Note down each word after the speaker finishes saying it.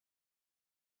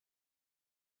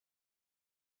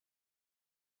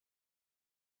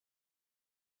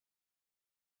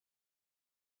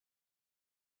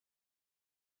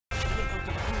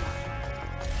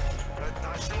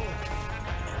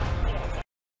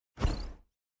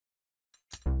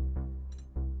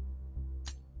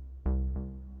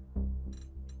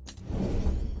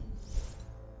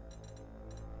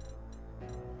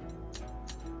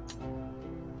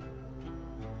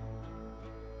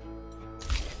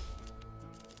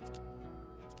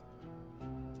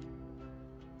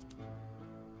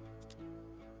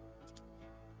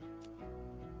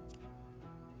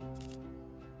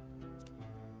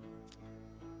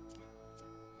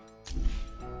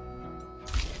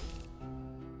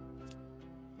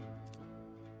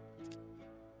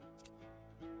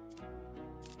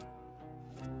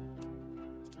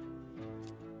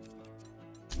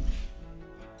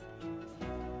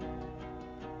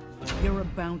You're a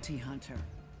bounty hunter.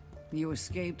 You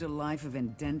escaped a life of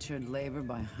indentured labor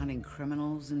by hunting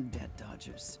criminals and debt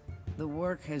dodgers. The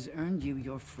work has earned you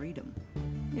your freedom,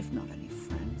 if not any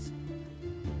friends.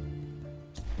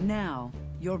 Now,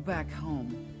 you're back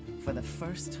home for the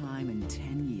first time in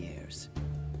 10 years.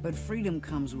 But freedom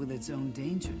comes with its own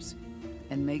dangers,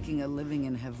 and making a living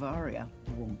in Havaria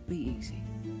won't be easy.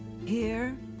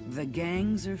 Here, the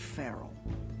gangs are feral,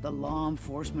 the law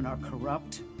enforcement are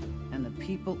corrupt, and the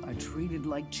people are treated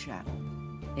like chattel,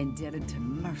 indebted to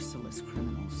merciless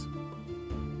criminals.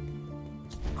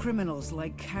 Criminals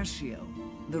like Cascio,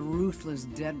 the ruthless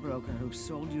debt broker who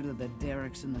sold you to the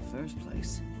Derricks in the first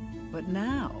place. But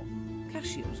now,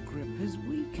 Caccio's grip has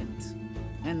weakened,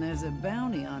 and there's a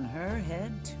bounty on her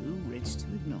head too rich to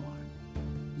ignore.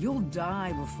 You'll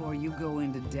die before you go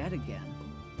into debt again,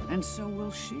 and so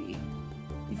will she,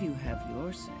 if you have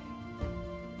your say.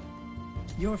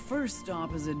 Your first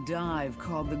stop is a dive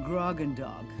called the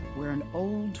Groggendog, where an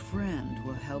old friend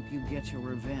will help you get your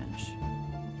revenge,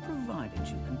 provided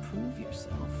you can prove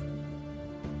yourself.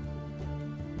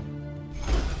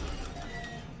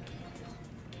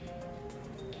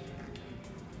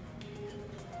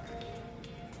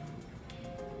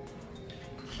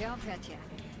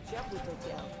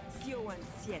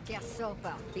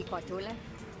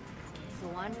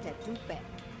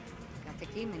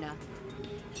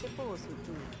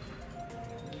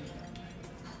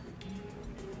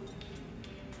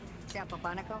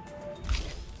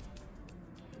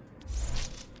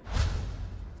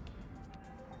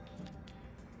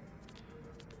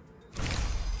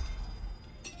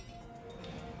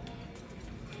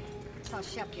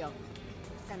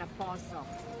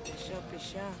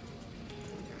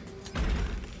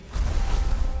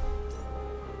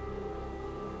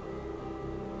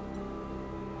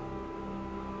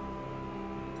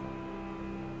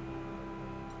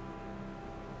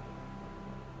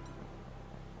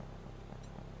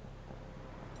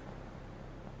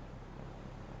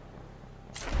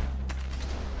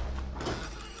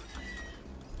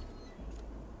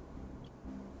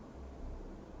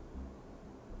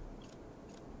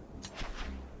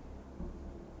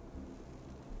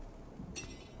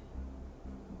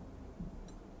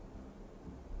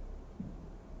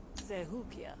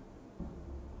 Hukia.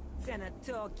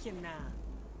 Senatokina.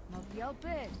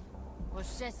 Mobioped.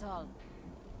 Oshesol.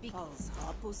 Pals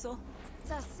hapuso.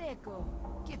 Taseko.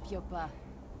 Kipyopa.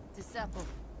 Tisapo.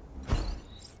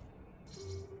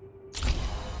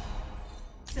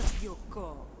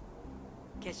 Sapyoko.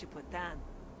 Keshipotan.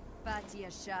 Patia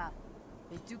Sha.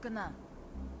 Betukana.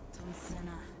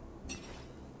 Tonsena.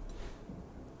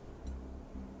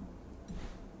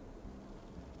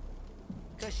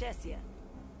 Koshesia.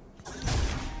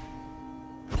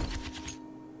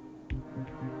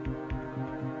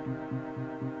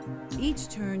 Each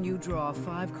turn you draw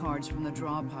 5 cards from the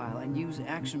draw pile and use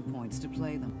action points to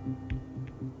play them.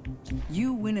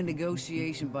 You win a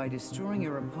negotiation by destroying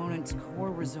your opponent's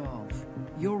core resolve.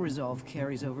 Your resolve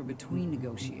carries over between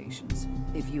negotiations.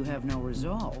 If you have no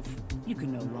resolve, you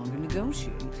can no longer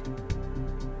negotiate.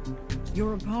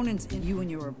 Your opponents and you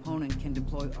and your opponent can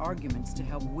deploy arguments to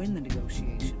help win the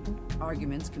negotiation.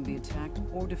 Arguments can be attacked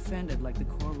or defended like the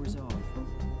core resolve.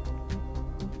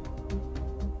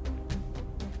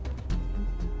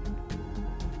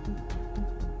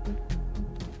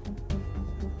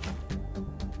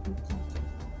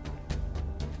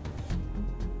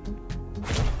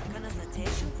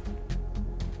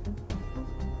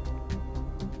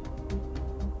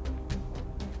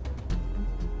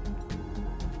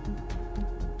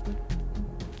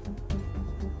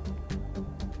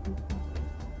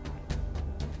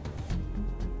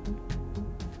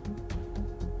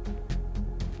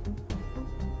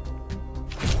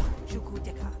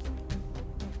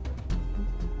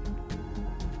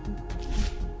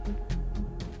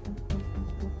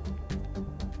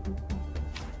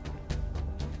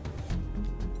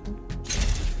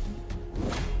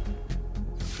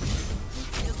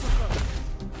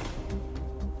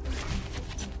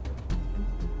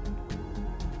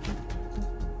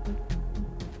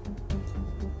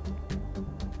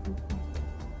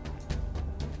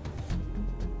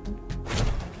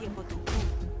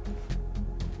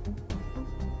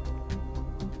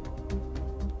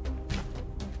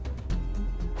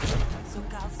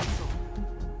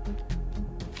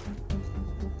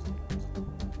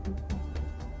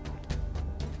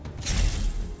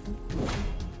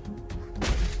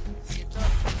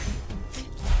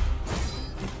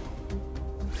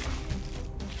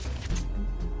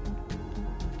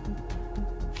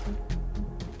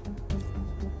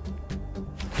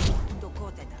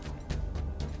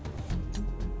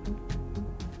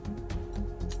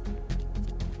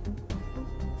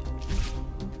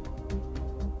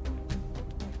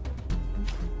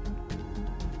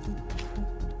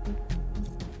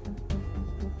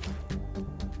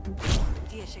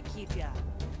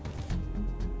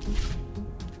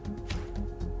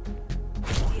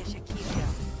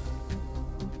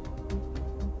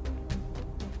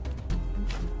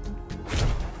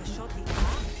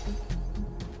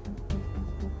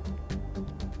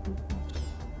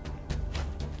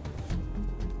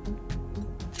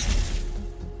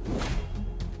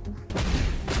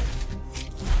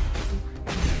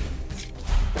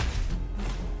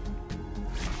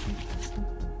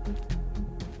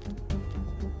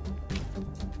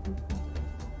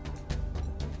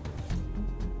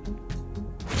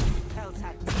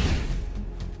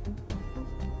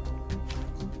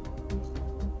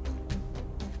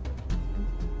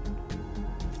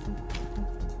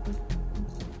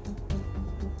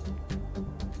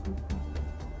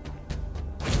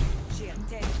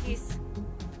 Kiss.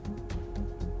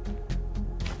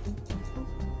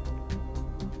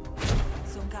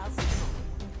 So calço.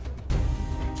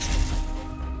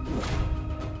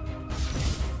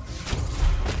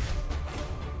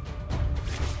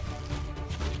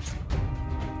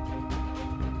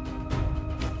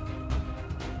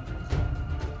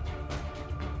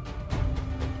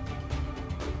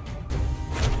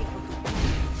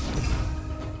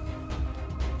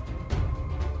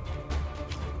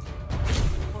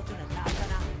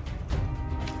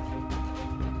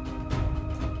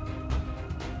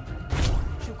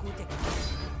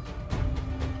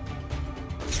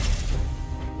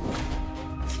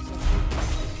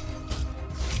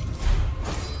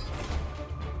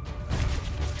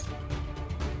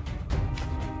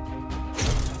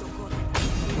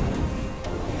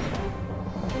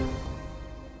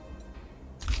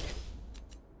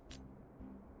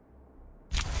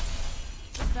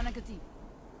 Negativo.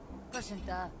 Vai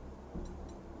sentar.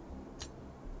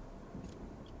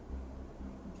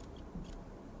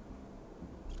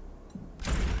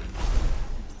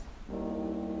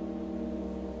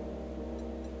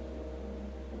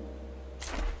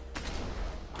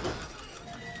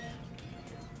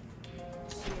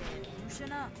 Puxa,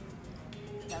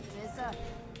 tá presa.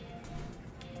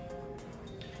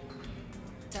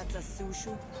 Tata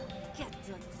sushu. Quer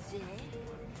dizer?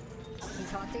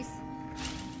 Prontos?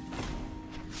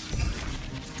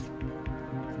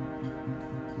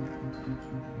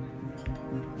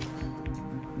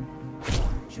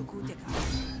 Chukuteka.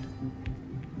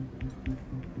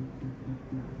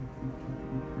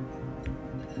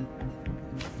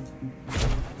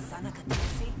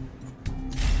 Sanakatasi.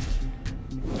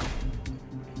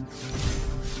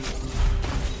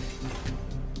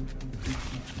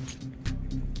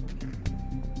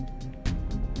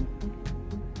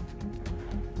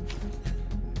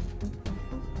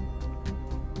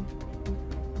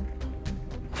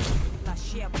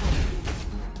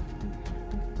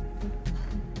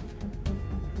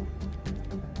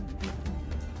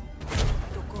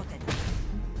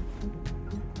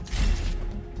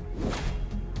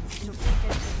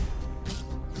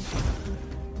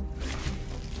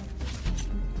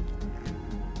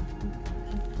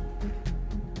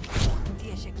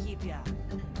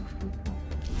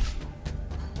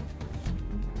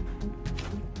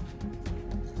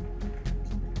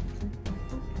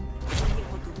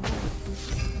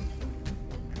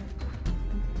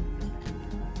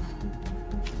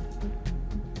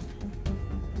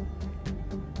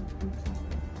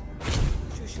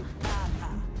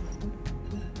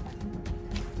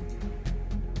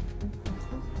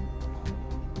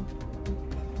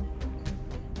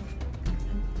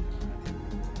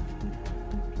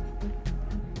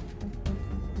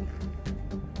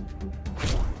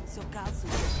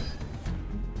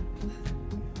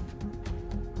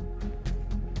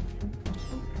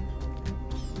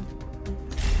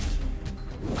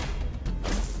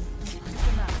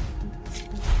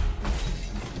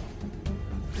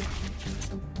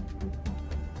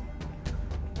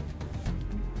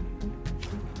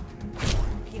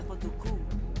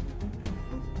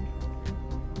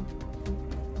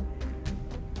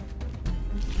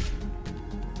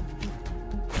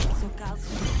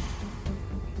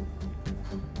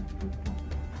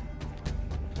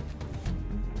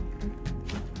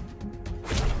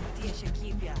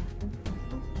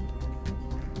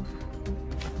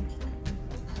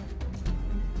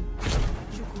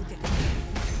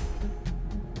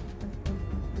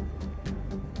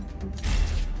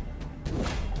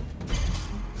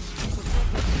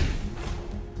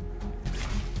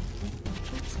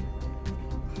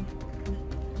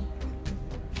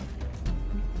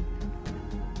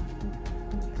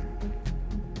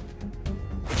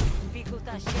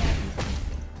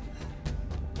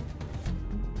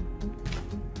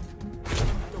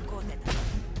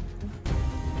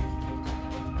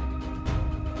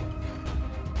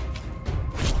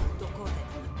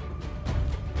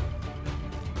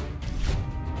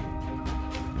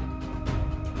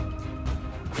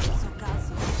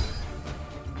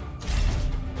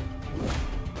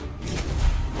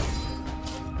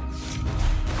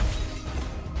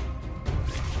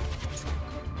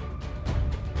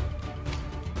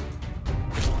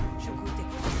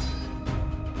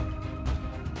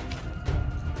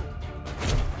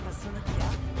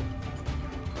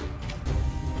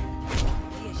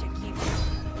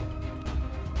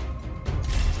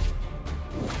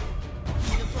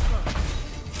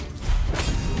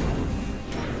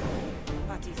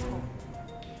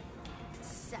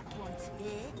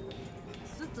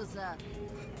さ。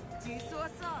実は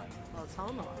さ、あ、サウ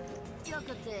ナ。よ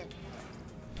くて。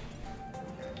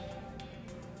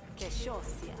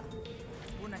Shosia.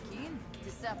 Unakin,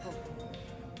 Tisapo.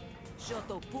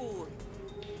 Shotopur.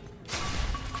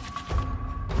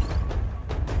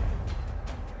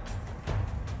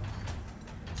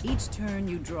 Each turn,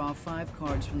 you draw 5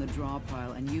 cards from the draw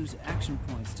pile and use action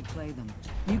points to play them.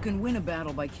 You can win a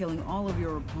battle by killing all of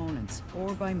your opponents,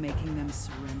 or by making them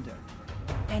surrender.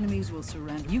 Enemies will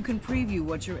surrender. You can preview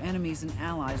what your enemies and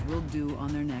allies will do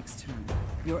on their next turn.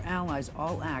 Your allies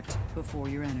all act before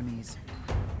your enemies.